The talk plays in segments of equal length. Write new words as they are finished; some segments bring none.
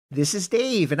This is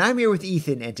Dave, and I'm here with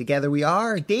Ethan, and together we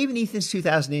are Dave and Ethan's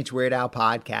 2000-inch Weird Al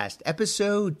podcast,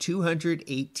 episode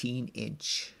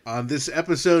 218-inch. On this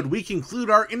episode, we conclude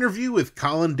our interview with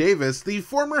Colin Davis, the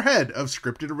former head of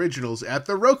scripted originals at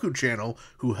the Roku Channel,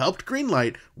 who helped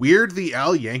greenlight Weird the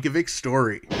Al Yankovic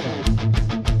Story.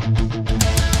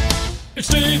 It's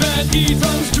Dave and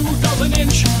Ethan's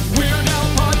 2000-inch Weird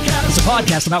Al podcast. It's a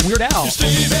podcast about Weird Al. It's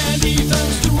Dave and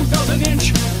Ethan's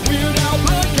 2000-inch Weird Al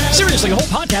podcast. Seriously, the whole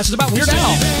podcast is about Weird It's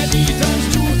Al. Dave and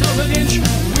Ethan's 2000-inch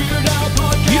Weird Al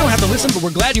podcast. You don't have to listen, but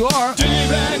we're glad you are. Dave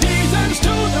and Ethan's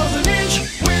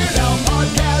 2000-inch Weird Al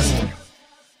podcast.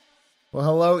 Well,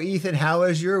 hello, Ethan. How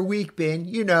has your week been?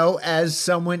 You know, as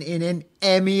someone in an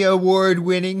Emmy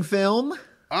Award-winning film.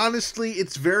 Honestly,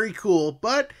 it's very cool,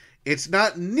 but it's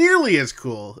not nearly as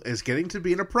cool as getting to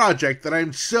be in a project that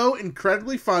I'm so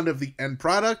incredibly fond of the end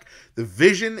product, the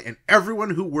vision, and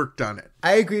everyone who worked on it.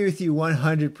 I agree with you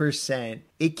 100%.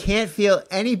 It can't feel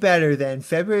any better than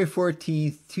February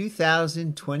 14th,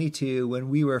 2022, when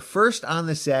we were first on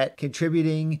the set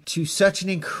contributing to such an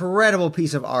incredible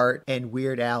piece of art and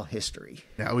Weird Al history.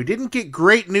 Now, we didn't get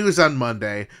great news on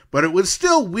Monday, but it was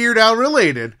still Weird Al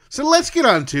related, so let's get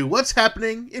on to what's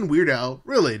happening in Weird Al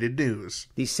related news.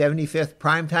 The 75th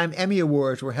Primetime Emmy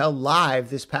Awards were held live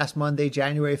this past Monday,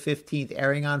 January 15th,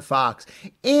 airing on Fox,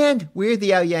 and Weird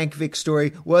the Al Yankovic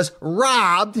Story was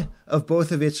robbed of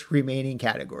both of its remaining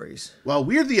categories. While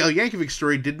Weird the Al Yankovic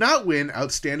Story did not win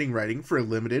Outstanding Writing for a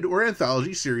Limited or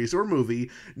Anthology Series or Movie,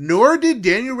 nor did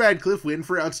Daniel Radcliffe win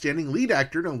for Outstanding Lead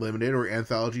Actor in a Limited or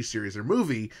Anthology Series or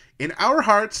Movie, in our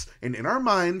hearts and in our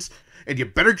minds, and you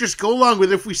better just go along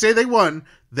with it if we say they won,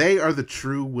 they are the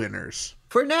true winners.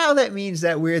 For now, that means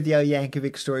that Weird the Al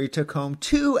Yankovic Story took home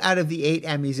 2 out of the 8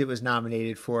 Emmys it was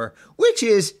nominated for, which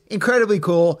is incredibly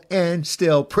cool and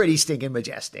still pretty stinking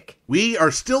majestic. We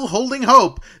are still holding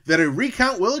hope that a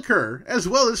recount will occur, as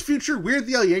well as future Weird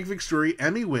the Al Yankovic Story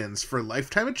Emmy wins for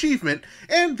Lifetime Achievement,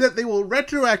 and that they will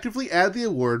retroactively add the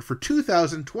award for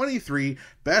 2023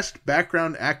 Best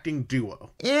Background Acting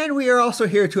Duo. And we are also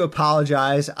here to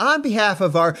apologize on behalf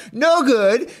of our no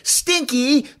good,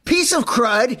 stinky, piece of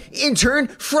crud intern,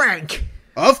 Frank.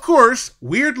 Of course,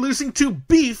 Weird losing to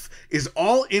Beef is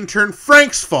all intern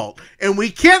Frank's fault, and we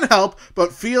can't help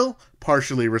but feel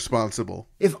partially responsible.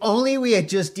 If only we had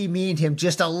just demeaned him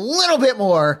just a little bit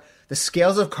more, the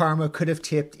scales of karma could have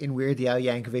tipped in Weird the Al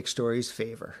Yankovic Story's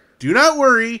favor. Do not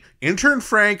worry, intern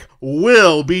Frank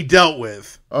will be dealt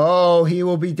with. Oh, he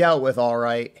will be dealt with, all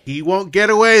right. He won't get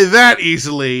away that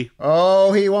easily.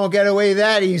 Oh, he won't get away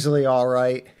that easily, all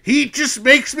right. He just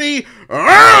makes me...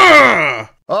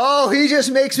 Oh, he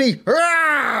just makes me...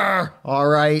 All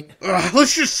right.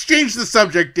 Let's just change the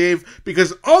subject, Dave,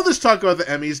 because all this talk about the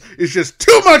Emmys is just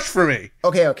too much for me.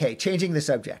 Okay, changing the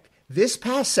subject. This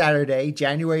past Saturday,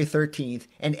 January 13th,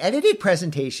 an edited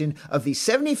presentation of the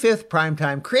 75th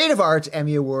Primetime Creative Arts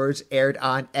Emmy Awards aired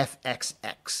on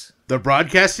FXX. The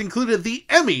broadcast included the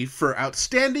Emmy for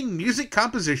Outstanding Music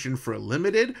Composition for a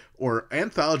Limited or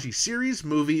Anthology Series,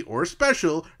 Movie, or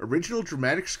Special Original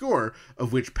Dramatic Score,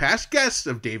 of which past guests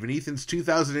of Dave and Ethan's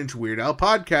 2000-inch Weird Al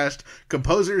podcast,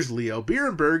 composers Leo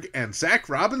Bierenberg and Zach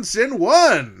Robinson,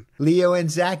 won. Leo and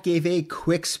Zach gave a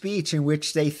quick speech in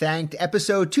which they thanked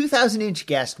episode 2000-inch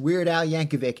guest Weird Al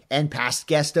Yankovic and past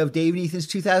guest of Dave and Ethan's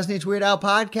 2000-inch Weird Al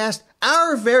podcast,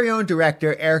 our very own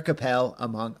director, Eric Appel,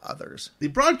 among others. The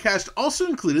broadcast also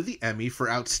included the Emmy for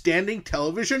Outstanding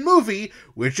Television Movie,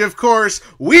 which, of course,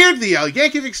 Weird the Al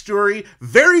Yankovic Story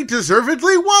very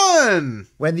deservedly won.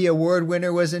 When the award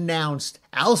winner was announced,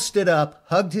 Al stood up,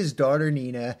 hugged his daughter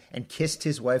Nina, and kissed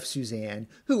his wife Suzanne,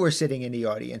 who were sitting in the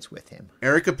audience with him.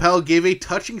 Eric Appel gave a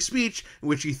touching speech in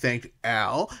which he thanked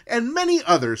Al and many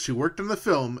others who worked on the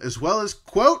film, as well as,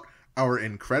 quote, our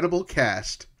incredible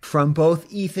cast. From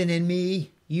both Ethan and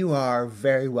me, you are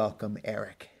very welcome,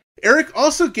 Eric. Eric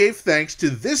also gave thanks to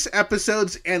this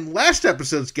episode's and last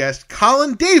episode's guest,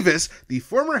 Colin Davis, the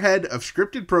former head of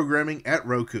scripted programming at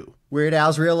Roku. Weird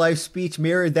Al's real-life speech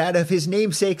mirrored that of his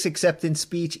namesake's acceptance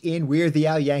speech in Weird the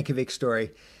Al Yankovic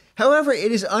Story. However,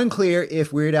 it is unclear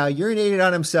if Weird Al urinated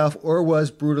on himself or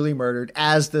was brutally murdered,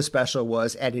 as the special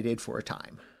was edited for a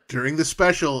time. During the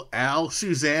special, Al,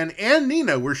 Suzanne, and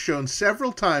Nina were shown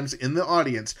several times in the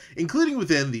audience, including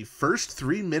within the first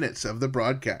 3 minutes of the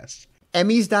broadcast.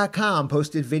 Emmys.com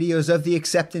posted videos of the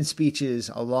acceptance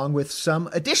speeches, along with some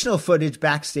additional footage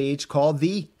backstage called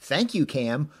the Thank You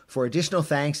Cam for additional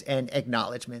thanks and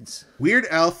acknowledgments. Weird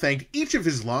Al thanked each of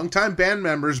his longtime band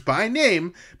members by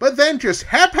name, but then just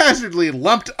haphazardly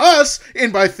lumped us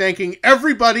in by thanking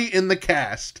everybody in the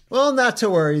cast. Well, not to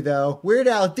worry though. Weird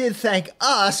Al did thank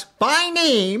us by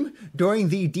name during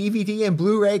the DVD and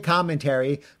Blu-ray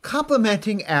commentary,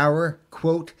 complimenting our,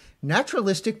 quote,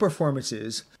 naturalistic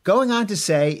performances, going on to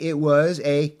say it was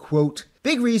a, quote,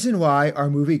 big reason why our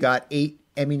movie got 8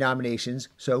 Emmy nominations,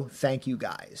 so thank you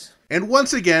guys. And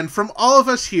once again, from all of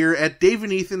us here at Dave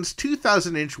and Ethan's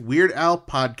 2000-inch Weird Al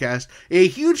podcast, a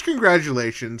huge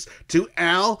congratulations to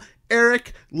Al,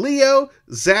 Eric, Leo,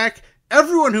 Zach,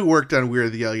 everyone who worked on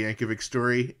Weird the Al Yankovic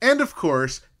Story, and of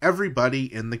course,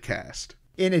 everybody in the cast.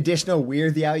 In additional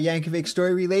Weird the Al Yankovic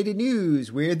Story related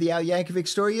news, Weird the Al Yankovic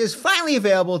Story is finally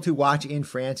available to watch in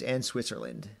France and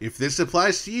Switzerland. If this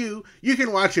applies to you, you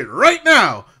can watch it right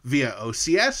now via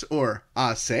OCS or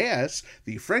ACS,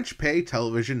 the French pay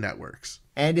television networks.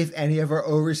 And if any of our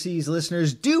overseas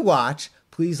listeners do watch,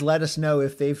 please let us know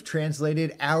if they've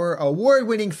translated our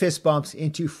award-winning fist bumps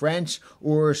into French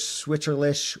or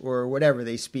Switzerlish or whatever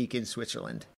they speak in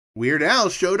Switzerland. Weird Al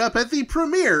showed up at the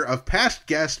premiere of past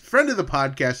guest, friend of the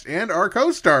podcast, and our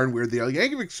co-star in Weird the Al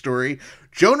Yankovic Story,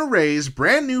 Jonah Ray's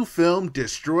brand new film,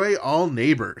 Destroy All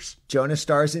Neighbors. Jonah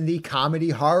stars in the comedy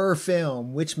horror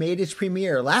film, which made its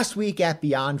premiere last week at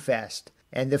Beyond Fest.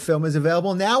 And the film is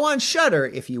available now on Shudder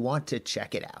if you want to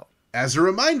check it out. As a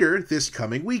reminder, this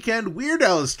coming weekend, Weird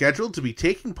Al is scheduled to be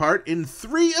taking part in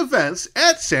 3 events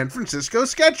at San Francisco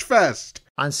Sketchfest.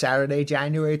 On Saturday,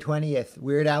 January 20th,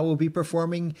 Weird Al will be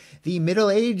performing the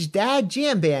Middle-Aged Dad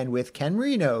Jam Band with Ken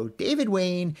Marino, David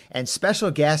Wayne, and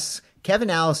special guests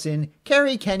Kevin Allison,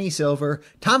 Kerry Kenny Silver,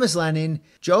 Thomas Lennon,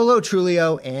 Jolo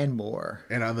Trulio, and more.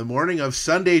 And on the morning of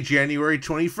Sunday, January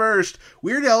 21st,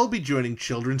 Weird Al will be joining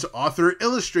children's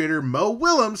author-illustrator Mo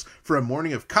Willems for a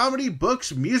morning of comedy,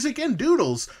 books, music, and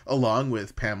doodles, along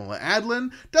with Pamela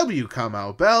Adlin, W.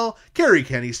 Kamau Bell, Kerry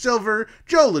Kenny Silver,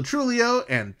 Joe Latrulio,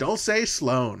 and Dulce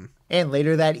Sloan. And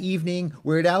later that evening,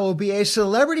 Weird Al will be a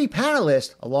celebrity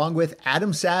panelist, along with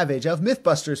Adam Savage of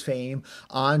Mythbusters fame,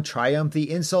 on Triumph the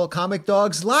Insult Comic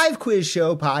Dog's live quiz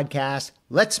show podcast,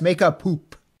 Let's Make a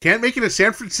Poop. Can't make it to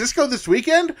San Francisco this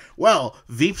weekend? Well,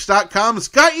 Veeps.com's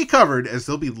got you covered, as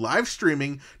they'll be live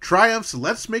streaming Triumph's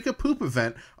Let's Make a Poop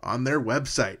event on their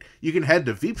website. You can head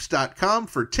to Veeps.com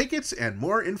for tickets and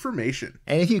more information.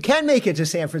 And if you can make it to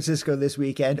San Francisco this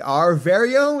weekend, our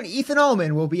very own Ethan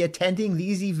Ullman will be attending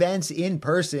these events in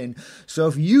person. So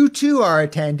if you too are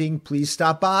attending, please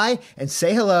stop by and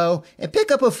say hello and pick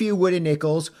up a few wooden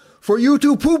nickels for you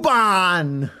to poop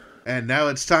on. And now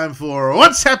it's time for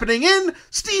What's Happening in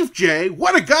Steve J.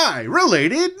 What a Guy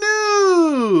related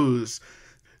news.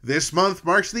 This month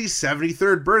marks the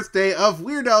 73rd birthday of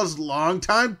Weird Al's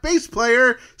longtime bass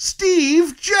player,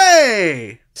 Steve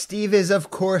J. Steve is, of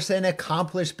course, an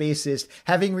accomplished bassist,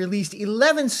 having released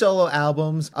 11 solo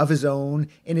albums of his own,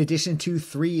 in addition to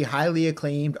 3 highly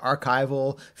acclaimed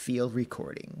archival field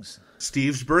recordings.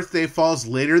 Steve's birthday falls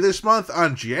later this month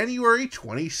on January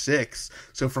 26th.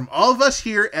 So from all of us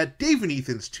here at Dave and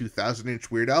Ethan's 2000-inch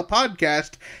Weird Al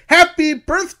podcast, happy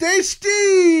birthday,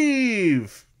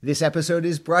 Steve! This episode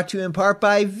is brought to you in part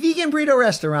by vegan burrito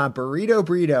restaurant Burrito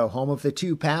Burrito, home of the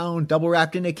 2-pound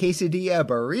double-wrapped in a quesadilla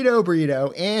Burrito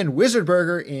Burrito, and Wizard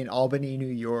Burger in Albany, New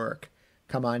York.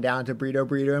 Come on down to Burrito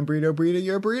Burrito and Burrito Burrito,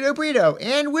 your Burrito Burrito,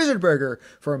 and Wizard Burger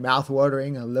for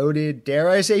mouth-watering, loaded, dare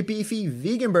I say beefy,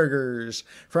 vegan burgers.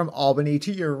 From Albany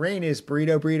to Uranus,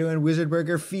 Burrito Burrito and Wizard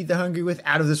Burger feed the hungry with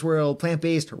out-of-this-world,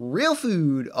 plant-based, real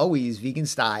food, always vegan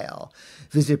style.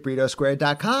 Visit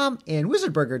burritosquare.com and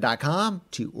wizardburger.com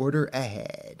to order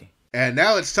ahead. And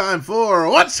now it's time for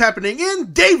What's Happening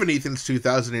in Dave and Ethan's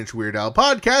 2000-inch Weird Al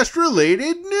podcast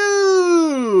related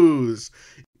news.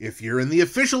 If you're in the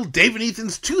official Dave and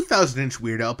Ethan's 2000-inch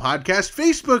Weird Al podcast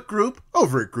Facebook group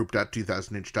over at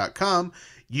group.2000inch.com,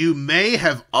 you may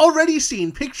have already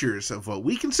seen pictures of what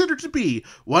we consider to be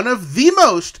one of the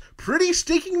most pretty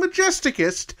stinking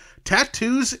majesticest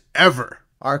tattoos ever.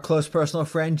 Our close personal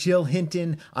friend Jill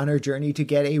Hinton, on her journey to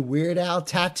get a Weird Al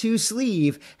tattoo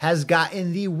sleeve, has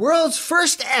gotten the world's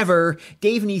first ever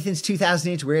Dave and Ethan's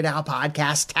 2000-inch Weird Al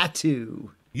podcast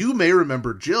tattoo. You may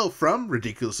remember Jill from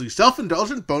Ridiculously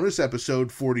Self-Indulgent bonus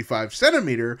episode 45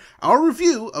 Centimeter, our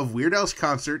review of Weird Al's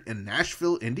concert in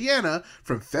Nashville, Indiana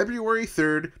from February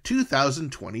 3rd,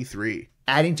 2023.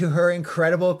 Adding to her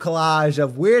incredible collage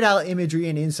of Weird Al imagery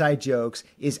and inside jokes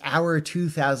is our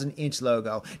 2000-inch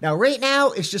logo. Now, right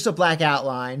now, it's just a black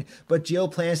outline, but Jill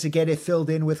plans to get it filled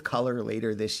in with color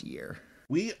later this year.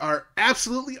 We are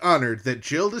absolutely honored that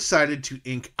Jill decided to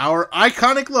ink our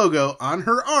iconic logo on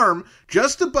her arm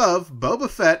just above Boba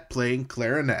Fett playing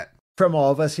clarinet. From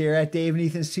all of us here at Dave and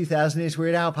Ethan's 2000-inch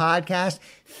Weird Al podcast,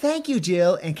 thank you,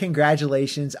 Jill, and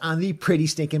congratulations on the Pretty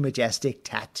Stinkin' Majestic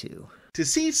tattoo. To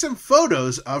see some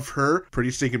photos of her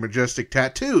Pretty Stinkin' Majestic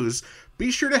tattoos, be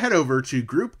sure to head over to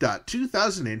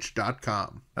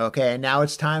group.2000inch.com. Okay, and now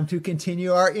it's time to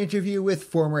continue our interview with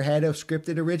former head of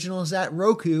scripted originals at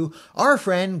Roku, our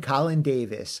friend Colin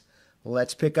Davis.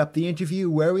 Let's pick up the interview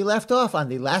where we left off on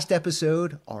the last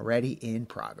episode, already in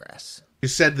progress. You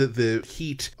said that the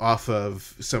heat off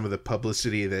of some of the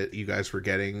publicity that you guys were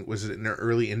getting was an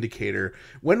early indicator.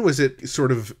 When was it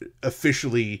sort of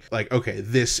officially like, okay,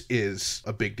 this is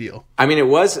a big deal? I mean, it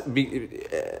was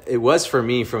for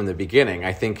me from the beginning.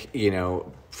 I think,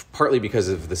 partly because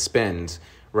of the spend,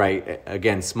 right?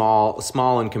 Again,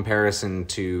 small in comparison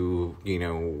to,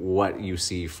 what you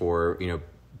see for,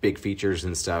 big features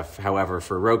and stuff. However,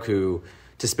 for Roku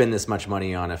to spend this much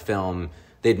money on a film,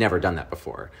 they'd never done that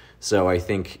before. So I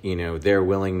think, their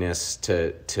willingness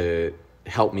to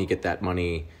help me get that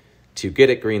money, to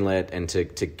get it greenlit and to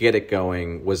get it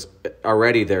going was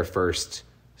already their first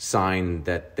sign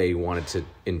that they wanted to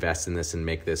invest in this and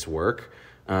make this work.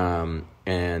 I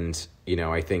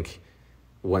think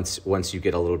once you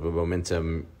get a little bit of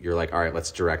momentum, you're like, all right,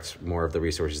 let's direct more of the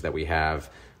resources that we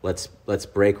have. Let's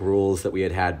break rules that we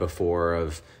had before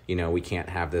of, we can't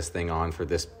have this thing on for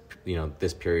this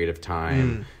period of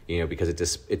time, because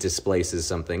it displaces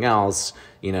something else.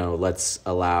 Let's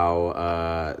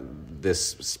allow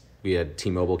this. We had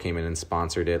T-Mobile came in and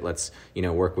sponsored it. Let's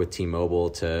work with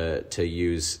T-Mobile to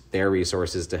use their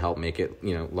resources to help make it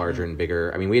larger and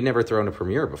bigger. I mean, we had never thrown a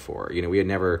premiere before. We had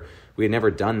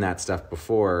never done that stuff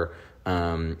before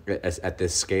at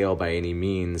this scale by any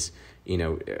means.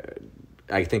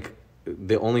 I think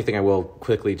the only thing I will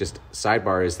quickly just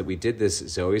sidebar is that we did this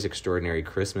Zoe's Extraordinary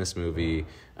Christmas movie,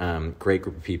 great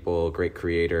group of people, great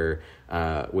creator,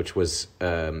 which was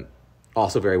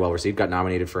also very well received, got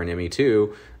nominated for an Emmy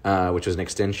too, which was an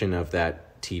extension of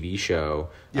that TV show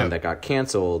that got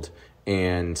canceled.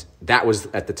 And that was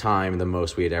at the time the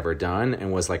most we had ever done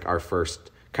and was like our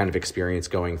first kind of experience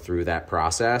going through that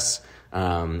process.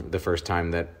 The first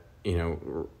time that,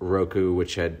 Roku,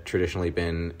 which had traditionally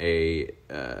been is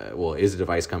a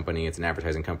device company, it's an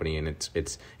advertising company, and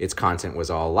its content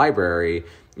was all library.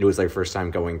 It was like first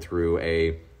time going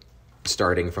through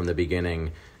starting from the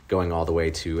beginning, going all the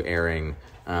way to airing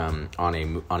on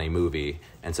a movie,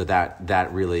 and so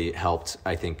that really helped,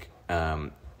 I think,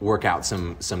 work out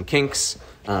some kinks,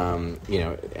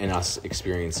 and us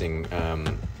experiencing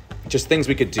just things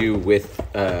we could do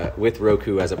with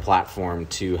Roku as a platform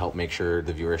to help make sure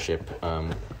the viewership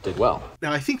did well.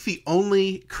 Now, I think the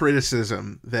only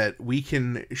criticism that we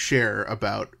can share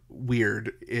about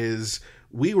Weird is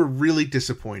we were really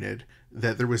disappointed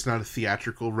that there was not a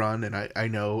theatrical run, and I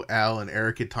know Al and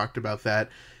Eric had talked about that.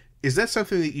 Is that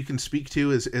something that you can speak to?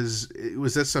 Was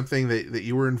that something that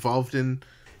you were involved in?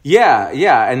 Yeah,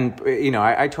 and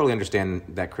I totally understand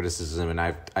that criticism, and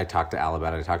I talked to Al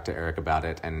about it, I talked to Eric about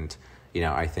it, and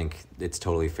I think it's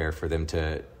totally fair for them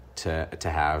to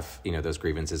have those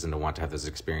grievances and to want to have those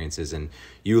experiences. And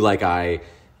you, like I,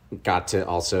 got to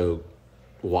also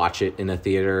watch it in a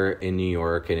theater in New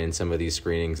York and in some of these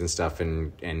screenings and stuff,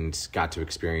 and got to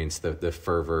experience the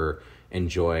fervor and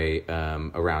joy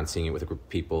around seeing it with a group of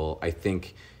people. I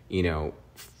think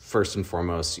first and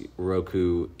foremost,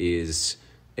 Roku is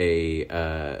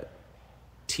a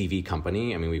TV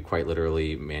company. I mean, we quite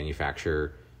literally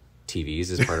manufacture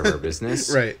TVs as part of our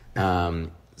business. Right.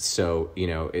 So,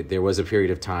 there was a period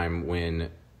of time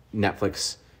when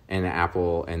Netflix and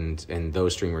Apple and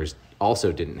those streamers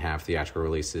also didn't have theatrical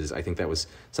releases. I think that was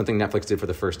something Netflix did for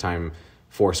the first time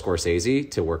for Scorsese,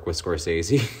 to work with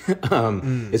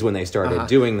Scorsese, is when they started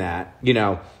doing that.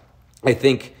 I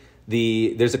think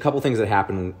there's a couple things that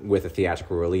happen with a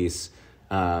theatrical release.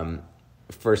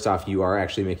 First off, you are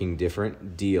actually making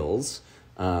different deals,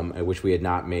 which we had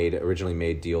not originally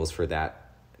made deals for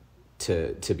that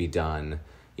to be done.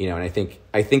 And I think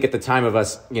at the time of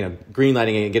us,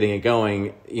 greenlighting it and getting it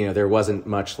going, there wasn't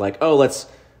much like, oh,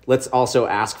 let's also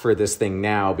ask for this thing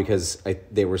now, because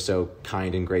they were so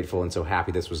kind and grateful and so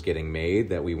happy this was getting made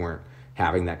that we weren't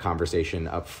having that conversation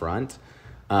up front.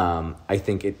 I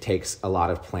think it takes a lot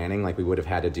of planning. Like, we would have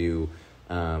had to do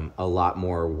a lot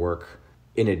more work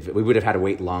we would have had to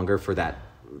wait longer for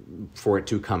it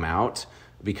to come out.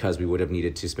 because we would have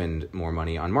needed to spend more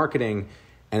money on marketing.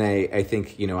 And I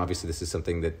think, obviously this is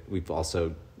something that we've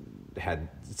also had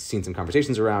seen some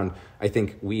conversations around. I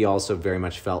think we also very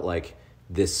much felt like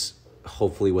this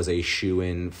hopefully was a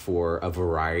shoe-in for a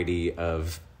variety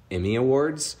of Emmy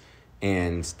Awards.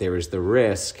 And there is the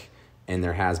risk, and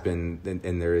there has been,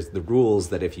 and there is the rules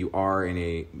that if you are in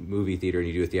a movie theater and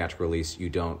you do a theatrical release, you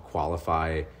don't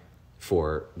qualify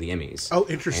for the Emmys. Oh,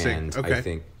 interesting. And okay. I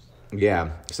think,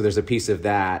 so there's a piece of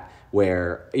that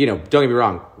where, don't get me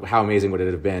wrong, how amazing would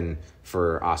it have been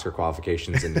for Oscar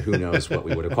qualifications, and who knows what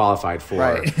we would have qualified for.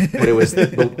 Right. But it was,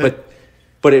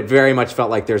 but it very much felt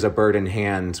like there's a bird in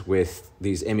hand with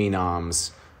these Emmy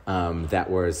noms that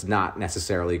was not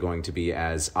necessarily going to be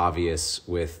as obvious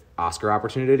with Oscar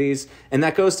opportunities. And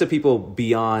that goes to people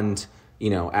beyond,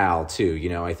 Al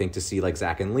too. I think to see like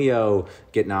Zach and Leo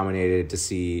get nominated, to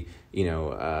see,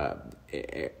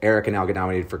 Eric and Al get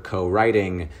nominated for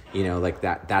co-writing, like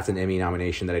that's an Emmy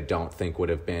nomination that I don't think would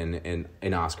have been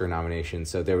an Oscar nomination.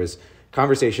 So there was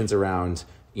conversations around,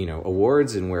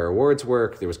 awards and where awards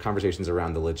work. There was conversations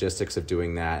around the logistics of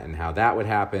doing that and how that would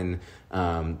happen.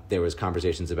 There was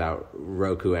conversations about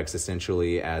Roku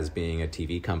existentially as being a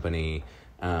TV company.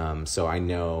 So I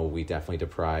know we definitely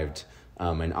deprived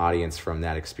an audience from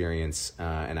that experience.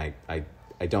 And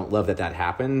I don't love that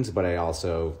happened, but I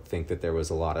also think that there was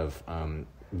a lot of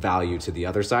value to the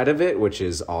other side of it, which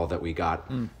is all that we got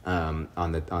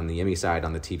on the Emmy side,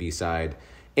 on the TV side.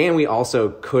 And we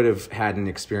also could have had an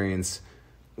experience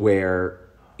where,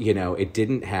 it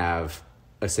didn't have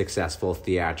a successful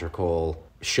theatrical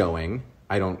showing.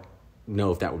 I don't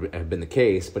know if that would have been the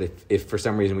case, but if for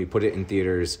some reason we put it in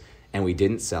theaters and we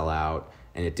didn't sell out,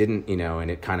 and it didn't,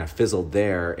 and it kind of fizzled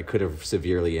there, it could have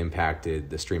severely impacted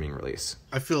the streaming release.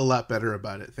 I feel a lot better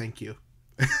about it. Thank you.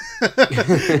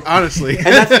 Honestly.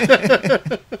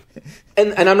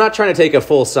 And I'm not trying to take a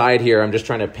full side here. I'm just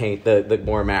trying to paint the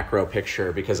more macro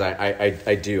picture, because I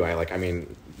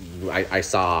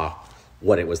saw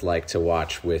what it was like to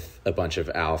watch with a bunch of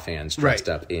Al fans dressed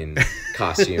up in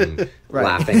costume,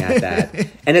 laughing at that.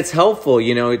 And it's helpful,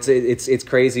 it's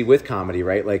crazy with comedy,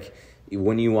 right? Like,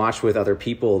 when you watch with other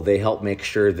people, they help make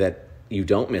sure that you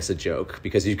don't miss a joke,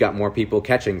 because you've got more people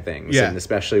catching things. Yeah. And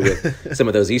especially with some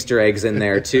of those Easter eggs in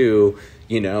there too,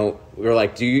 we're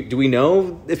like, do we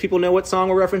know if people know what song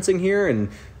we're referencing here? And,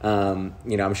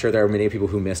 I'm sure there are many people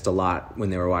who missed a lot when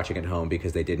they were watching at home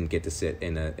because they didn't get to sit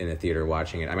in a theater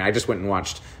watching it. I mean, I just went and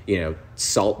watched,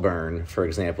 Saltburn, for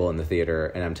example, in the theater.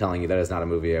 And I'm telling you, that is not a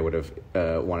movie I would have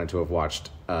wanted to have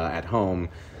watched at home.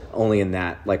 Only in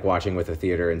that, like, watching with a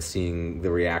theater and seeing the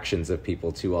reactions of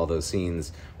people to all those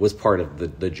scenes was part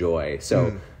of the joy.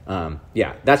 So,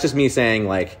 that's just me saying,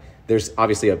 like, there's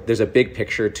obviously there's a big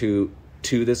picture to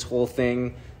this whole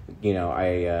thing.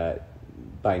 I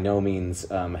by no means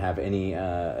have any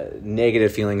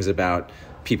negative feelings about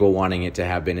people wanting it to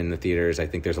have been in the theaters. I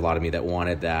think there's a lot of me that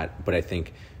wanted that, but I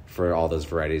think for all those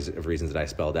varieties of reasons that I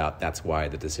spelled out, that's why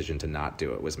the decision to not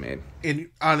do it was made. And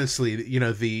honestly,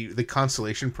 the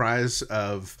consolation prize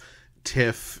of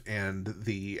TIFF and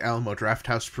the Alamo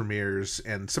Drafthouse premieres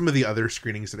and some of the other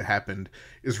screenings that happened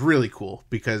is really cool,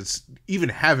 because even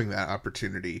having that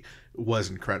opportunity was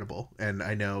incredible. And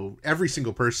I know every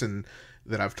single person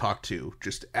that I've talked to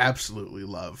just absolutely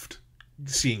loved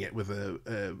seeing it with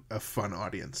a fun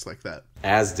audience like that.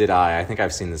 As did I. I think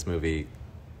I've seen this movie,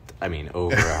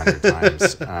 over 100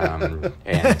 times,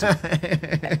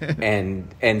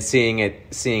 and seeing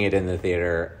it in the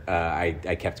theater,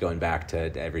 I kept going back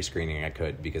to every screening I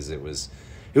could, because it was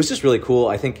just really cool.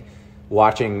 I think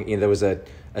watching, there was a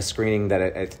screening that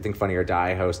I think Funny or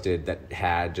Die hosted that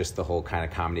had just the whole kind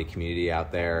of comedy community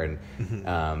out there, and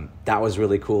that was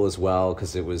really cool as well,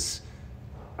 because it was,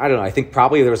 I don't know, I think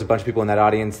probably there was a bunch of people in that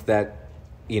audience that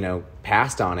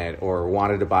passed on it or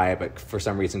wanted to buy it, but for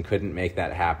some reason couldn't make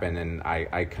that happen. And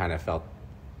I kind of felt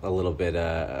a little bit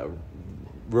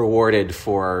rewarded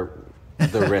for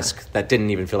the risk that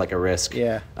didn't even feel like a risk.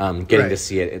 Yeah. Getting to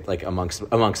see it like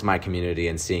amongst my community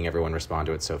and seeing everyone respond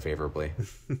to it so favorably.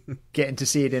 Getting to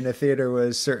see it in a theater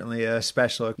was certainly a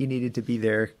special, you needed to be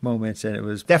there moments, and it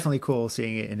was definitely cool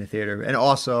seeing it in a theater. And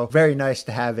also very nice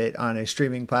to have it on a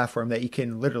streaming platform that you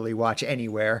can literally watch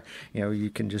anywhere.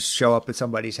 You can just show up at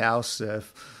somebody's house,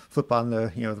 flip on the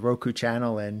the Roku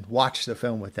Channel and watch the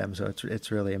film with them. So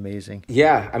it's really amazing.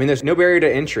 Yeah, there's no barrier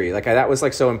to entry. Like, that was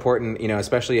like so important,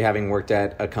 especially having worked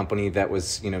at a company that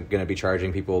was going to be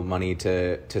charging people money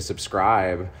to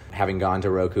subscribe. Having gone to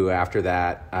Roku after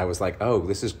that, I was like, oh,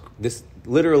 this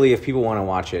literally, if people want to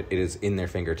watch it, it is in their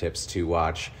fingertips to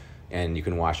watch, and you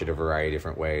can watch it a variety of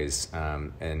different ways.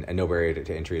 And no barrier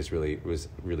to entry was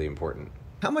really important.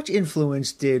 How much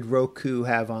influence did Roku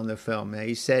have on the film? Now,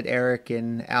 you said Eric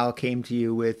and Al came to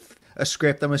you with a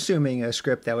script. I'm assuming a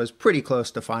script that was pretty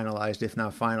close to finalized, if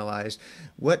not finalized.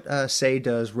 What say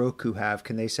does Roku have?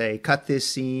 Can they say, cut this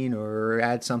scene or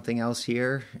add something else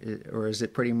here? Or is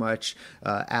it pretty much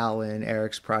Al and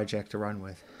Eric's project to run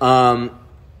with?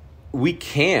 We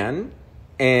can,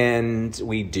 and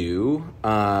we do.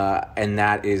 And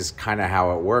that is kind of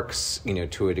how it works,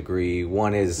 to a degree.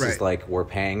 One is Right. like, we're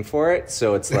paying for it.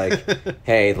 So it's like,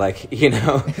 hey,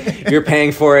 you're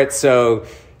paying for it. So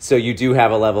you do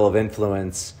have a level of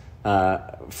influence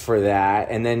for that.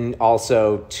 And then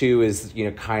also, two is,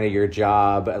 kind of your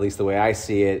job, at least the way I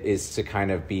see it, is to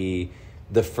kind of be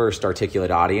the first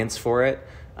articulate audience for it.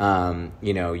 I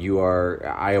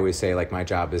always say, like, my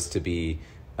job is to be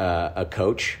a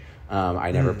coach.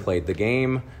 I never played the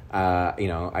game.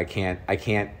 I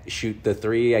can't shoot the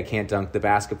three. I can't dunk the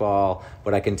basketball,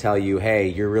 but I can tell you, hey,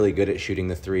 you're really good at shooting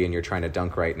the three and you're trying to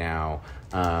dunk right now.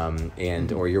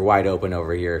 Or you're wide open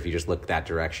over here if you just look that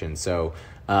direction. So,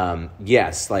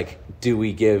 yes, like, do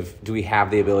we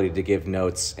have the ability to give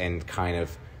notes and kind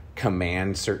of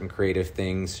command certain creative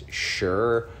things?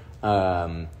 Sure.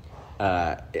 That's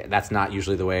not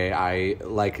usually the way I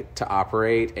like to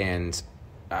operate. And,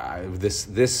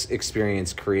 this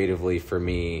experience creatively for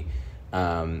me,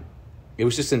 it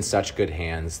was just in such good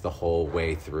hands the whole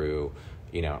way through.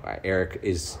 Eric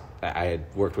I had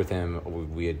worked with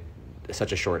him. We had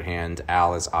such a shorthand.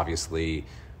 Al is obviously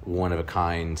one of a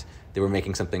kind. They were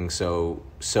making something so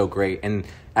great. And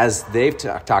as they've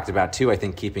talked about too, I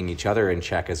think keeping each other in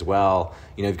check as well.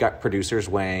 You've got producers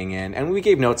weighing in, and we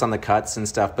gave notes on the cuts and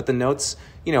stuff, but the notes,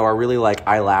 are really like,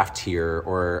 I laughed here,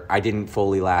 or I didn't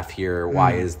fully laugh here.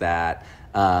 Why is that?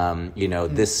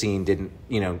 This scene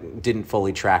didn't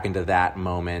fully track into that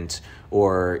moment,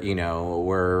 or,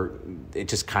 where it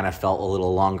just kind of felt a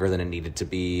little longer than it needed to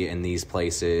be in these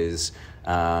places.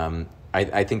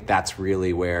 I think that's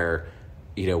really where,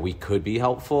 we could be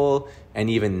helpful. And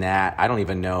even that, I don't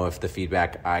even know if the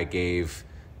feedback I gave,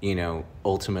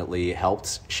 ultimately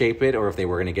helped shape it, or if they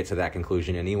were going to get to that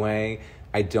conclusion anyway.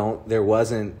 We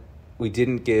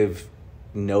didn't give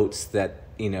notes that,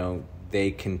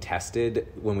 they contested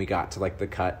when we got to, like, the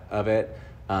cut of it.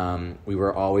 We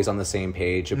were always on the same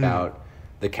page about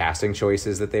the casting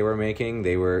choices that they were making.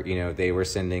 They were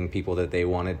sending people that they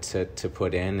wanted to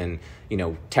put in, and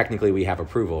technically we have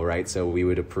approval, right? So we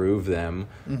would approve them.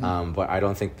 But I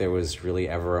don't think there was really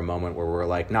ever a moment where we're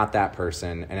like, not that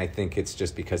person. And I think it's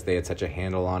just because they had such a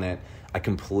handle on it. I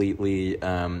completely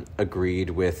agreed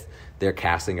with their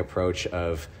casting approach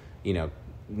of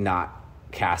not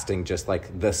casting just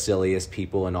like the silliest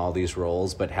people in all these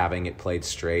roles, but having it played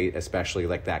straight, especially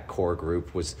like that core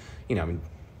group was,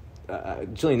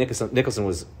 Julian Nicholson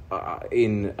was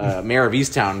in Mayor of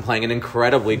Easttown playing an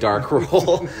incredibly dark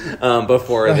role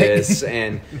before this.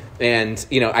 And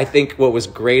I think what was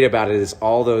great about it is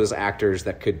all those actors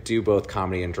that could do both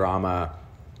comedy and drama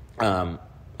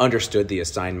understood the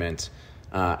assignment.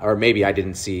 Or maybe I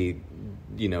didn't see,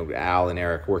 Al and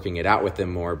Eric working it out with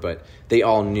them more, but they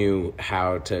all knew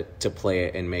how to play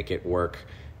it and make it work.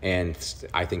 And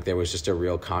I think there was just a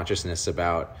real consciousness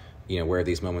about, where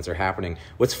these moments are happening.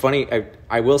 What's funny,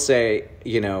 I will say,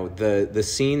 the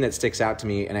scene that sticks out to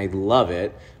me, and I love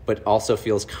it, but also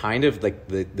feels kind of like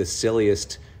the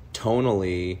silliest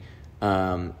tonally,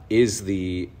 is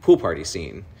the pool party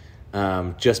scene.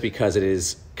 Just because it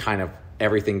is kind of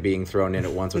everything being thrown in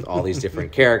at once with all these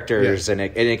different characters, and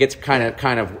it gets kind of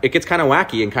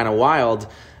wacky and kind of wild,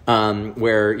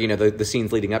 where the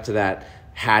scenes leading up to that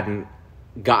hadn't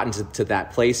gotten to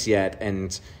that place yet.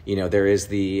 And there is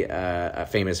the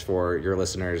famous, for your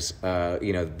listeners,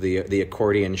 the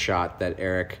accordion shot that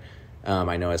Eric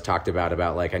I know has talked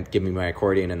about like, give me my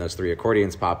accordion, and those three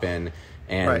accordions pop in,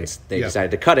 and they decided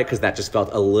to cut it because that just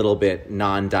felt a little bit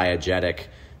non-diegetic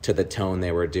to the tone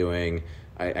they were doing.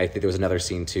 I think there was another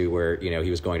scene too where he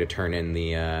was going to turn in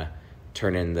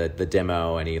the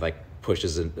demo, and he like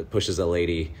pushes a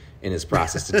lady in his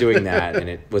process to doing that, and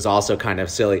it was also kind of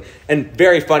silly and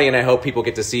very funny. And I hope people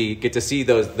get to see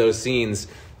those scenes.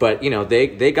 But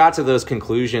they got to those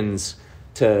conclusions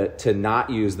to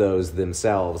not use those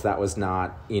themselves. That was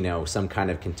not some kind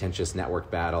of contentious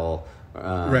network battle.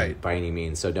 By any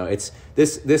means. So no, it's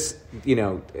this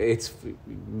it's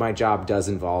my job does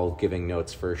involve giving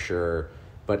notes for sure.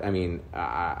 But I mean,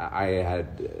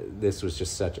 this was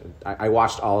just I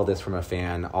watched all of this from a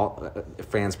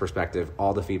fan's perspective.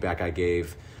 All the feedback I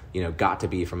gave, got to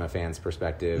be from a fan's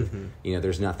perspective. Mm-hmm.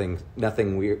 There's nothing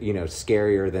weird,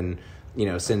 scarier than,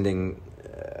 sending,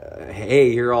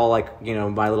 hey, you're all like,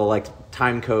 my little like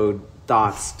time code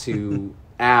thoughts to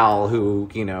Al, who,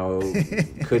 you know,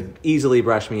 could easily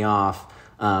brush me off,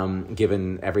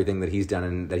 given everything that he's done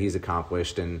and that he's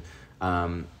accomplished. And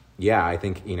yeah, I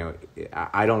think, you know,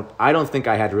 I don't think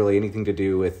I had really anything to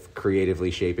do with creatively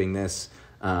shaping this,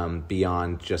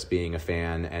 beyond just being a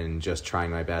fan and just trying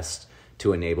my best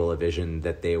to enable a vision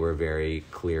that they were very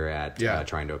clear at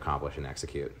trying to accomplish and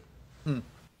execute.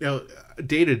 Now,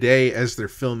 day to day, as they're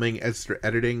filming, as they're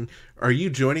editing, are you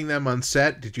joining them on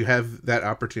set? Did you have that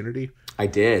opportunity? I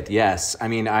did, yes. I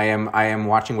mean, I am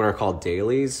watching what are called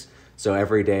dailies. So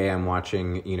every day I'm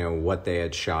watching, you know, what they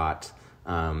had shot.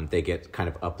 They get kind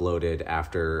of uploaded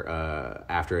after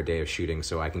a day of shooting,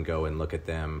 so I can go and look at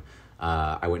them.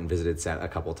 I went and visited set a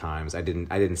couple times. I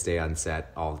didn't stay on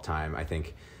set all the time. I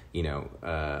think, you know,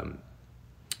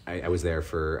 I was there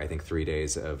for, I think, 3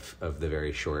 days of the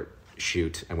very short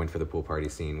shoot. I went for the pool party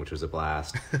scene, which was a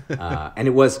blast. And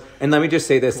it was, and let me just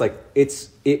say this, like,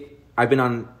 I've been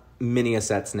on many a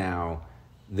sets now.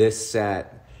 This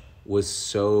set was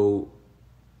so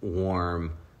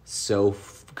warm, so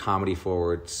comedy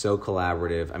forward, so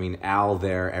collaborative. I mean, Al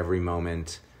there every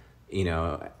moment, you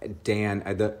know, Dan,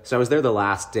 so I was there the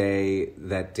last day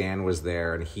that Dan was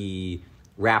there, and he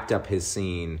wrapped up his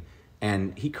scene,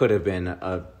 and he could have been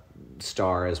a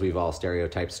star, as we've all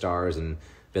stereotyped stars, and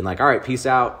been like, all right, peace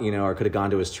out, you know, or could have gone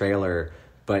to his trailer.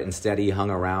 But instead he hung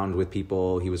around with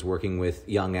people. He was working with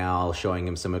young Al, showing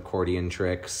him some accordion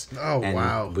tricks. Oh, and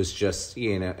wow. Was just,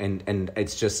 you know, and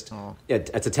it's just,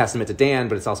 it's a testament to Dan,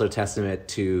 but it's also a testament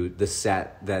to the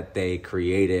set that they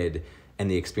created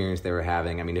and the experience they were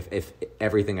having. I mean, if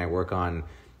everything I work on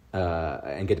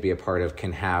and get to be a part of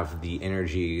can have the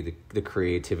energy, the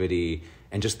creativity,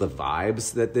 and just the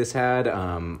vibes that this had,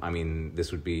 I mean,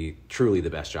 this would be truly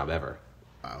the best job ever.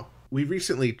 Wow. We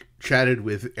recently chatted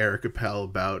with Eric Appel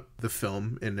about the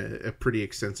film in a pretty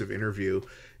extensive interview,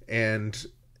 and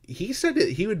he said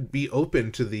that he would be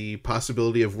open to the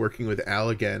possibility of working with Al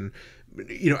again,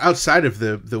 you know, outside of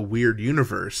the weird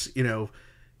universe. You know,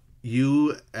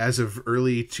 you, as of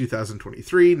early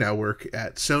 2023, now work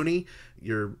at Sony.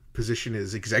 Your position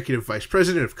is Executive Vice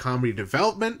President of Comedy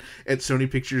Development at Sony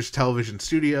Pictures Television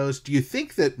Studios. Do you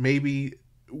think that maybe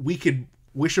we could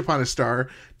wish upon a star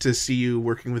to see you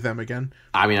working with them again?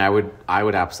 I mean, I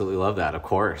would absolutely love that. Of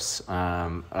course.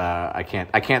 I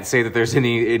can't say that there's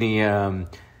any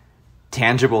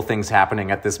tangible things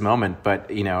happening at this moment, but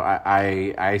you know,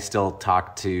 I still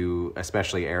talk to,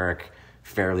 especially Eric,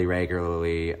 fairly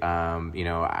regularly. You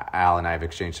know, Al and I have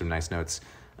exchanged some nice notes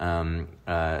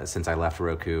since I left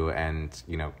Roku, and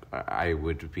you know, I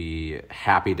would be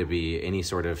happy to be any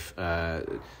sort of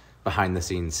behind the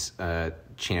scenes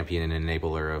champion and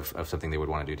enabler of something they would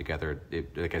want to do together.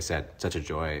 Like I said, such a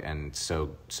joy and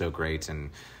so great,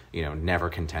 and you know, never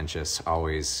contentious,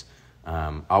 always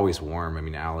warm. I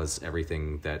mean, Al is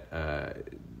everything that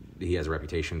he has a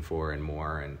reputation for and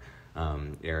more,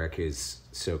 and Eric is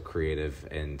so creative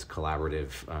and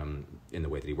collaborative in the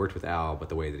way that he worked with Al, but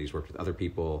the way that he's worked with other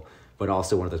people, but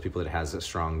also one of those people that has a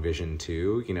strong vision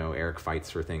too. You know, Eric fights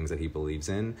for things that he believes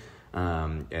in,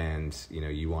 and you know,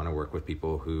 you want to work with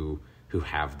people who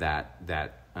have that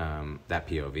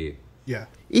POV. Yeah.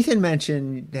 Ethan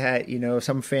mentioned that, you know,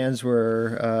 some fans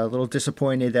were a little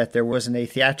disappointed that there wasn't a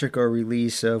theatrical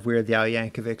release of Weird Al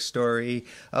Yankovic Story.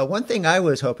 One thing I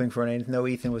was hoping for, and I know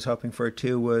Ethan was hoping for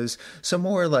too, was some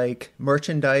more like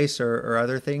merchandise or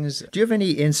other things. Do you have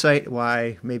any insight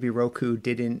why maybe Roku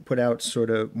didn't put out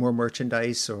sort of more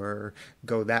merchandise or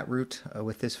go that route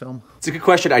with this film? It's a good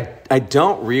question. I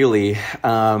don't really.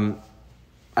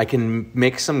 I can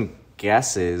make some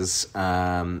guesses.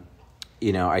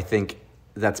 You know, I think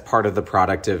that's part of the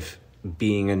product of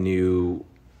being a new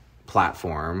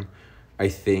platform. I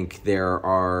think there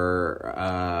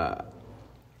are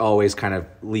always kind of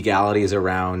legalities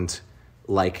around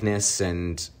likeness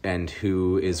and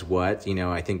who is what. You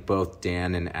know, I think both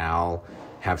Dan and Al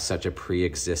have such a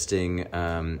pre-existing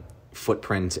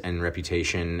footprint and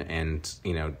reputation and,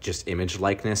 you know, just image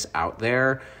likeness out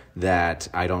there that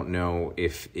I don't know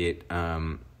if it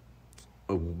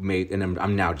made, and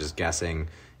I'm now just guessing,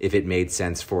 if it made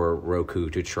sense for Roku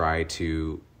to try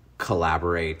to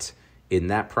collaborate in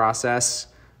that process.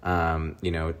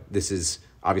 You know, this is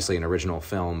obviously an original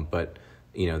film, but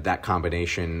you know, that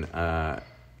combination,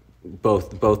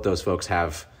 both those folks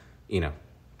have, you know,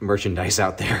 merchandise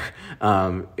out there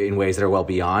in ways that are well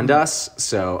beyond us.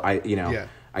 So I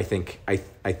think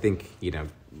you know,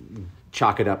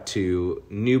 chalk it up to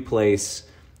new place,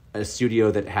 a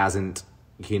studio that hasn't,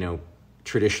 you know,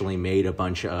 traditionally made a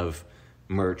bunch of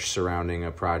merch surrounding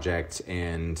a project,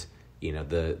 and you know,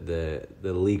 the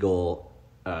legal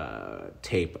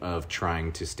tape of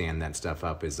trying to stand that stuff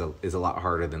up is a lot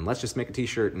harder than let's just make a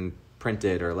T-shirt and print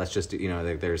it, or let's just do,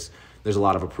 there's a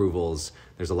lot of approvals,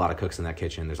 there's a lot of cooks in that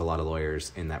kitchen, there's a lot of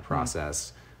lawyers in that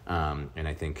process, and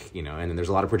I think and then there's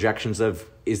a lot of projections of,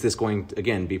 is this going to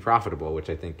again be profitable, which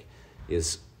I think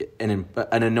is an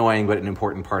annoying but an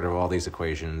important part of all these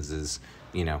equations. Is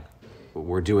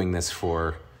we're doing this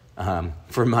for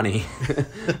money,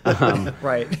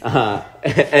 right,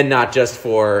 and not just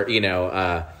for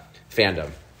fandom.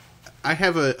 I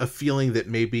have a feeling that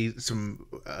maybe some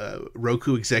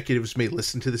Roku executives may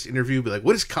listen to this interview and be like,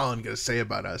 what is Colin going to say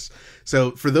about us?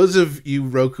 So for those of you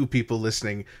Roku people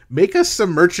listening, make us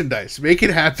some merchandise. Make it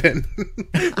happen.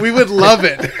 We would love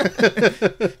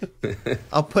it.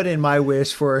 I'll put in my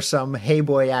wish for some Hey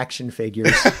Boy action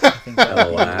figures.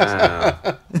 Oh,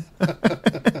 wow.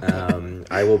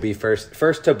 I will be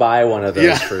first to buy one of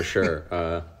those for sure.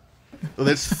 Well,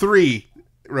 that's 3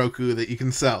 Roku that you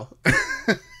can sell.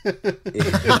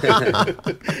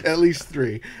 At least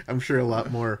 3. I'm sure a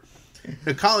lot more.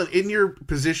 Now, Colin, in your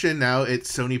position now at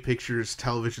Sony Pictures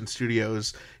Television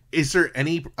Studios, is there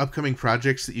any upcoming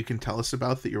projects that you can tell us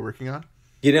about that you're working on?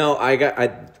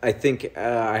 I think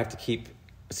I have to keep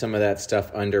some of that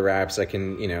stuff under wraps.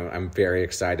 I'm very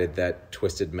excited that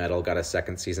Twisted Metal got a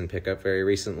 2nd season pickup very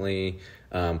recently.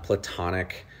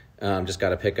 Platonic just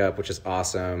got a pickup, which is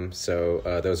awesome. So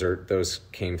those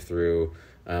came through.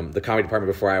 The comedy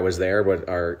department before I was there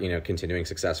are continuing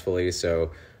successfully.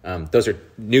 So those are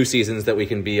new seasons that we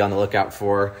can be on the lookout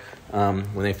for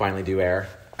when they finally do air.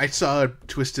 I saw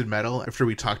Twisted Metal after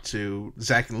we talked to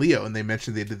Zach and Leo, and they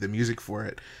mentioned they did the music for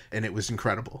it, and it was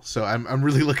incredible. So I'm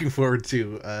really looking forward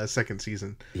to 2nd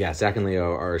season. Yeah, Zach and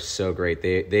Leo are so great.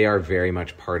 They are very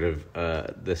much part of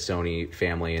the Sony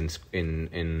family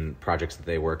in projects that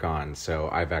they work on. So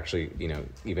I've actually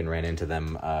even ran into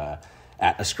them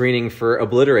at a screening for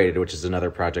Obliterated, which is another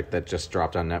project that just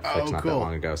dropped on Netflix that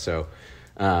long ago. So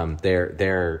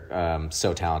they're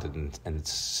so talented and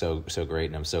so great,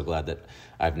 and I'm so glad that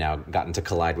I've now gotten to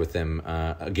collide with them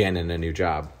again in a new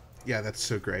job. Yeah, that's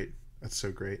so great. That's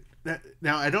so great.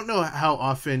 Now, I don't know how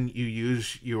often you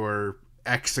use your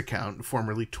X account,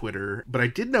 formerly Twitter, but I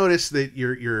did notice that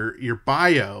your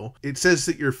bio, it says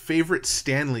that your favorite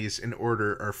Stanleys in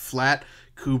order are Flat,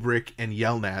 Kubrick, and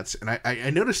Yelnats, and I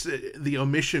noticed the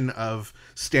omission of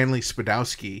Stanley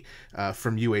Spadowski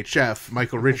from UHF,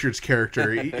 Michael Richards'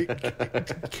 character.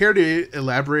 Care to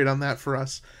elaborate on that for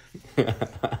us?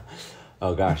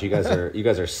 Oh gosh, you guys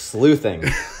are sleuthing.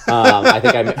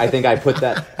 I think I put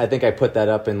that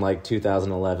up in like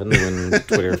 2011 when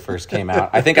Twitter first came out.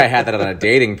 I think I had that on a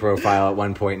dating profile at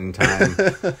one point in time.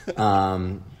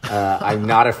 I'm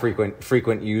not a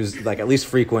frequent use, like at least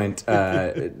frequent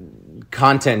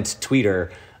content tweeter.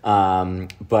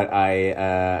 But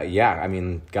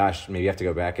gosh, maybe I have to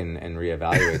go back and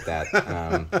reevaluate that.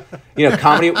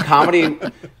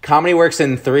 Comedy works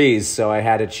in 3s, so I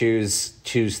had to choose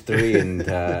 3, and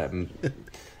I'm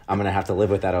gonna have to live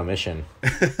with that omission.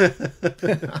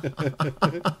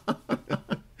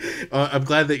 I'm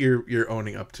glad that you're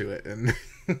owning up to it and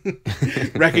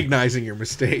recognizing your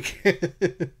mistake.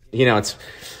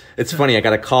 It's funny. I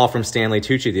got a call from Stanley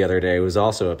Tucci the other day, who was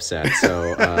also upset.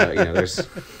 So there's.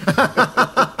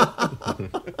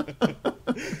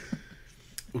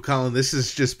 Well, Colin, this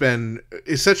has just been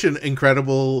such an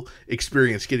incredible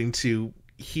experience getting to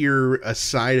hear a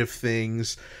side of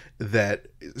things that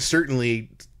certainly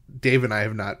Dave and I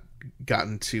have not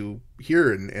gotten to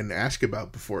hear and ask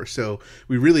about before. So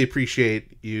we really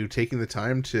appreciate you taking the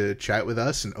time to chat with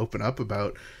us and open up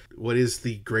about what is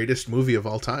the greatest movie of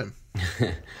all time.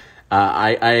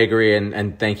 I agree,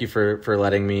 and thank you for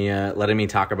letting me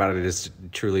talk about it. It is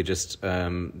truly just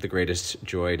the greatest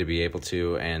joy to be able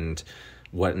to, and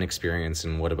what an experience,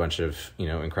 and what a bunch of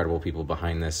incredible people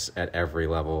behind this at every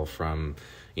level, from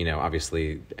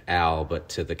obviously Al, but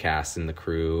to the cast and the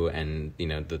crew, and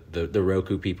the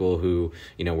Roku people who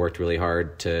worked really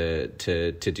hard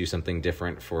to do something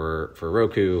different for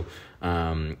Roku.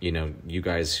 You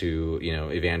guys who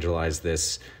evangelized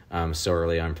this so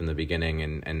early on from the beginning,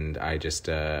 and I just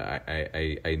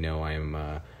I know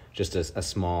I'm just a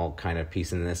small kind of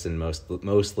piece in this, and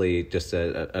mostly just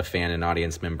a fan and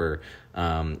audience member,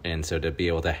 and so to be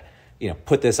able to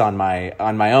put this on my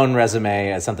own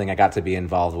resume as something I got to be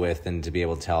involved with, and to be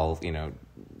able to tell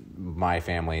my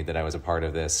family that I was a part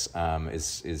of this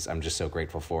is I'm just so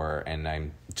grateful for. And I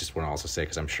just want to also say,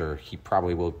 because I'm sure he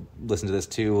probably will listen to this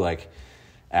too, like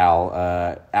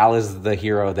Al is the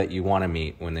hero that you want to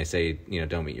meet when they say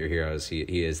don't meet your heroes.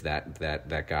 He is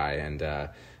that guy, and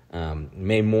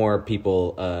may more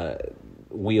people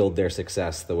wield their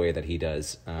success the way that he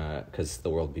does, because the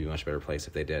world would be a much better place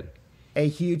if they did. A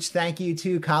huge thank you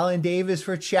to Colin Davis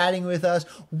for chatting with us.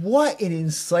 What an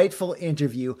insightful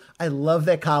interview. I love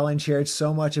that Colin shared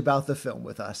so much about the film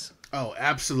with us. Oh,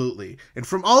 absolutely. And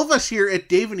from all of us here at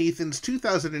Dave and Ethan's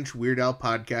 2000-inch Weird Al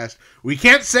podcast, we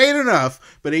can't say it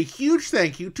enough, but a huge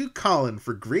thank you to Colin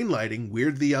for greenlighting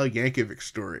Weird the Al Yankovic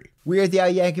Story. Weird the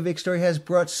Al Yankovic Story has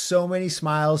brought so many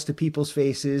smiles to people's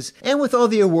faces, and with all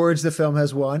the awards the film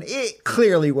has won, it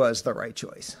clearly was the right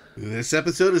choice. This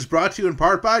episode is brought to you in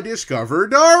part by Discover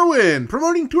Darwin,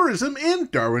 promoting tourism in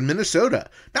Darwin, Minnesota.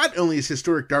 Not only is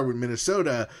historic Darwin,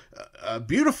 Minnesota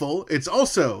beautiful, it's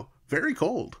also very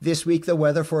cold. This week, the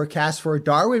weather forecast for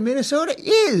Darwin, Minnesota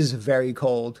is very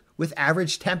cold, with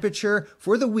average temperature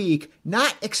for the week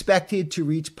not expected to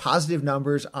reach positive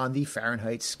numbers on the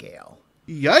Fahrenheit scale.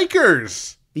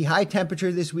 Yikers! The high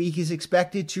temperature this week is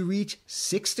expected to reach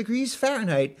 6 degrees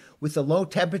Fahrenheit, with the low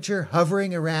temperature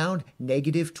hovering around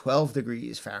negative 12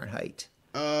 degrees Fahrenheit.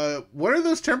 What are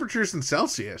those temperatures in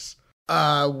Celsius?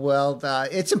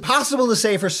 It's impossible to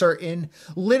say for certain.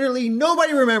 Literally,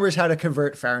 nobody remembers how to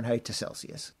convert Fahrenheit to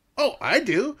Celsius. Oh, I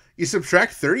do. You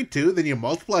subtract 32, then you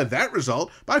multiply that result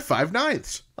by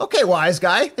 5/9. Okay, wise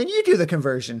guy, then you do the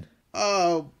conversion.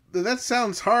 That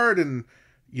sounds hard, and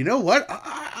you know what?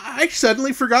 I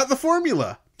suddenly forgot the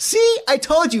formula. See, I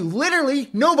told you, literally,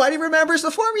 nobody remembers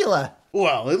the formula.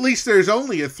 Well, at least there's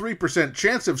only a 3%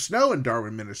 chance of snow in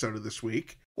Darwin, Minnesota this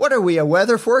week. What are we, a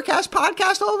weather forecast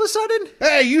podcast all of a sudden?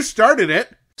 Hey, you started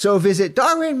it. So visit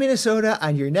Darwin, Minnesota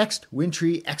on your next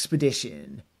wintry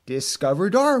expedition. Discover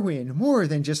Darwin, more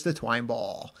than just the twine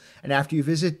ball. And after you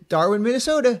visit Darwin,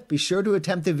 Minnesota, be sure to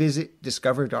attempt to visit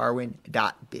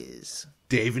discoverdarwin.biz.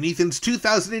 Dave and Ethan's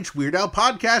 2000-inch Weird Al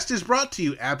podcast is brought to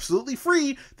you absolutely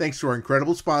free thanks to our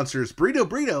incredible sponsors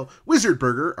Burrito, Wizard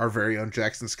Burger, our very own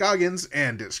Jackson Scoggins,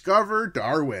 and Discover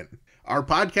Darwin. Our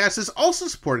podcast is also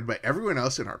supported by everyone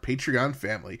else in our Patreon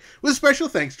family, with special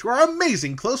thanks to our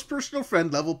amazing close personal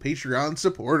friend level Patreon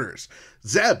supporters.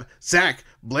 Zeb, Zach,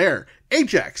 Blair,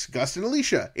 Ajax, Gus and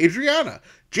Alicia, Adriana,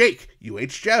 Jake, UH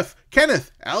Jeff,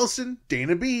 Kenneth, Allison,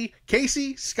 Dana B,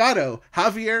 Casey, Scotto,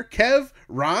 Javier, Kev,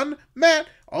 Ron, Matt.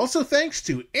 Also thanks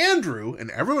to Andrew and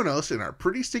everyone else in our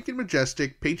pretty stinking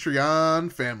majestic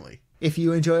Patreon family. If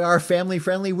you enjoy our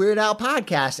family-friendly Weird Al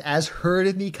podcast, as heard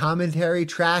in the commentary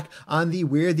track on the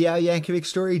Weird the Al Yankovic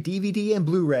Story DVD and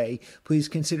Blu-ray, please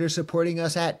consider supporting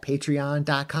us at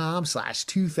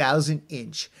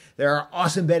patreon.com/2000inch. There are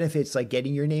awesome benefits like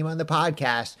getting your name on the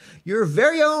podcast, your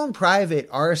very own private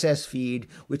RSS feed,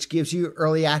 which gives you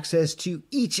early access to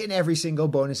each and every single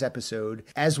bonus episode,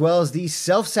 as well as the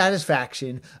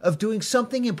self-satisfaction of doing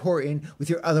something important with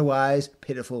your otherwise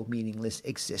pitiful, meaningless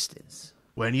existence.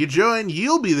 When you join,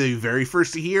 you'll be the very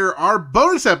first to hear our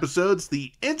bonus episodes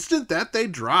the instant that they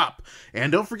drop.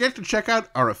 And don't forget to check out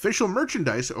our official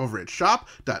merchandise over at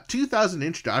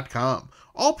shop.2000inch.com.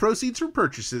 All proceeds from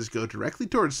purchases go directly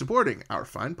towards supporting our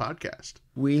fine podcast.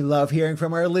 We love hearing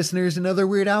from our listeners and other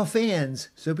Weird Al fans,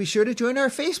 so be sure to join our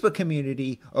Facebook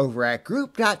community over at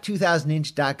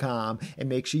group.2000inch.com and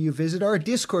make sure you visit our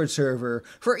Discord server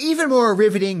for even more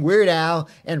riveting Weird Al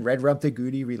and Red Rump the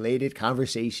Goody related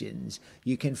conversations.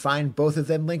 You can find both of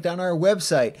them linked on our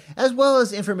website, as well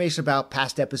as information about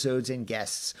past episodes and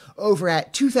guests over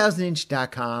at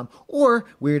 2000inch.com or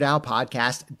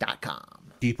weirdalpodcast.com.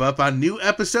 Keep up on new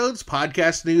episodes,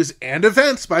 podcast news, and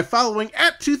events by following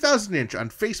at 2000inch on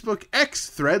Facebook,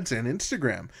 X, Threads, and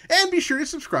Instagram. And be sure to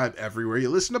subscribe everywhere you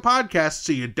listen to podcasts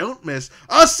so you don't miss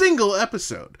a single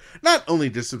episode. Not only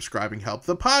does subscribing help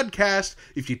the podcast,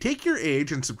 if you take your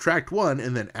age and subtract 1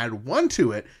 and then add 1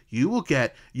 to it, you will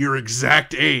get your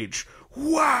exact age.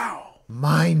 Wow!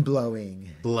 Mind-blowing.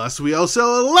 Plus, we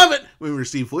also love it when we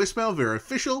receive voicemail via our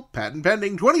official,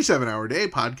 patent-pending, 27-hour-a-day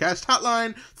podcast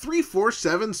hotline,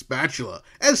 347 Spatula,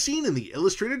 as seen in the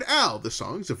Illustrated Al, the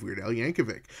songs of Weird Al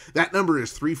Yankovic. That number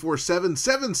is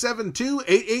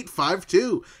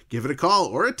 347-772-8852. Give it a call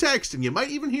or a text, and you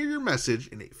might even hear your message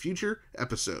in a future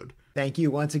episode. Thank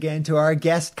you once again to our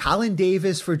guest, Colin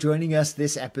Davis, for joining us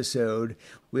this episode.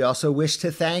 We also wish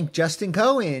to thank Justin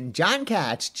Cohen, John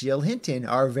Katz, Jill Hinton,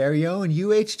 our very own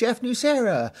UH Jeff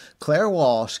Nucera, Claire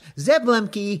Walsh, Zeb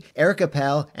Lemke, Erica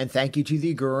Pell, and thank you to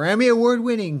the Grammy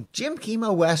Award-winning Jim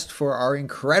Kima West for our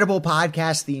incredible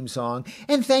podcast theme song,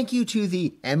 and thank you to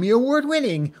the Emmy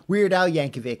Award-winning Weird Al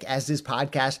Yankovic, as this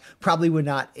podcast probably would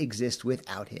not exist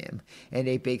without him. And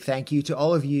a big thank you to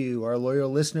all of you, our loyal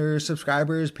listeners,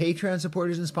 subscribers, Patreon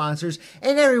supporters, and sponsors,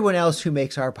 and everyone else who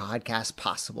makes our podcast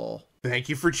possible. Thank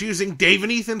you for choosing Dave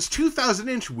and Ethan's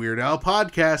 2000-inch Weird Al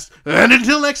podcast. And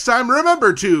until next time,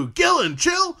 remember to gill and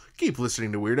chill, keep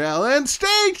listening to Weird Al, and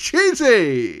stay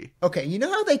cheesy. Okay, you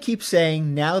know how they keep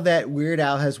saying now that Weird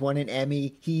Al has won an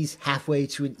Emmy, he's halfway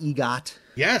to an EGOT?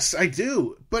 Yes, I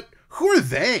do. But who are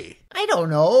they? I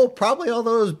don't know. Probably all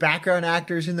those background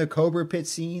actors in the Cobra Pit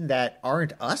scene that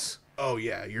aren't us. Oh,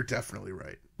 yeah, you're definitely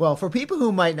right. Well, for people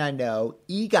who might not know,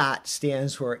 EGOT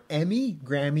stands for Emmy,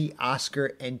 Grammy,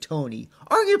 Oscar, and Tony,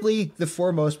 arguably the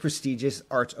four most prestigious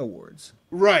arts awards.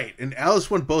 Right, and Alice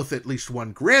won both at least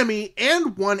one Grammy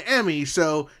and one Emmy,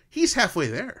 so he's halfway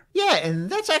there. Yeah,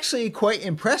 and that's actually quite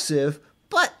impressive,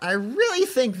 but I really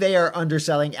think they are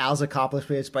underselling Al's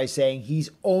accomplishments by saying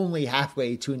he's only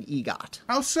halfway to an EGOT.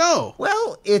 How so?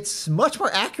 Well, it's much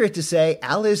more accurate to say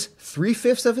Al is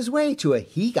 3/5 of his way to a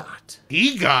HEGOT.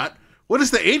 EGOT? What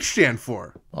does the H stand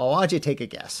for? Oh, why don't you take a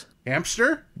guess?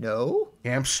 Hamster? No.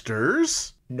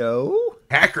 Hamsters? No.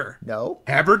 Hacker? No.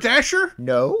 Haberdasher?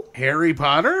 No. Harry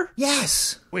Potter?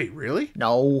 Yes. Wait, really?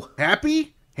 No.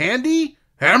 Happy? Handy?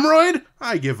 Hemorrhoid?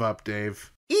 I give up,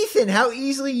 Dave. Ethan, how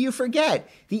easily you forget.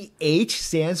 The H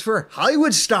stands for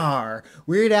Hollywood star.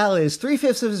 Weird Al is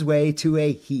 3/5 of his way to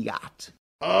a HEGOT.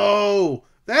 Oh,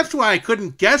 that's why I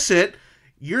couldn't guess it.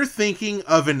 You're thinking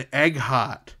of an egg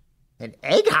hot. An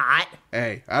egg hot?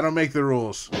 Hey, I don't make the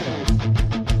rules.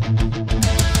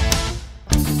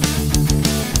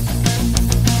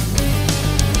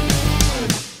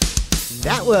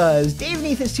 That was Dave and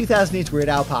Ethan's 2000-inch Weird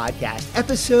Al podcast,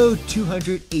 episode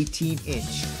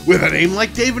 218-inch. With a name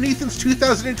like Dave and Ethan's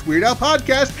 2000-inch Weird Al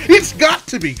podcast, it's got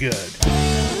to be good.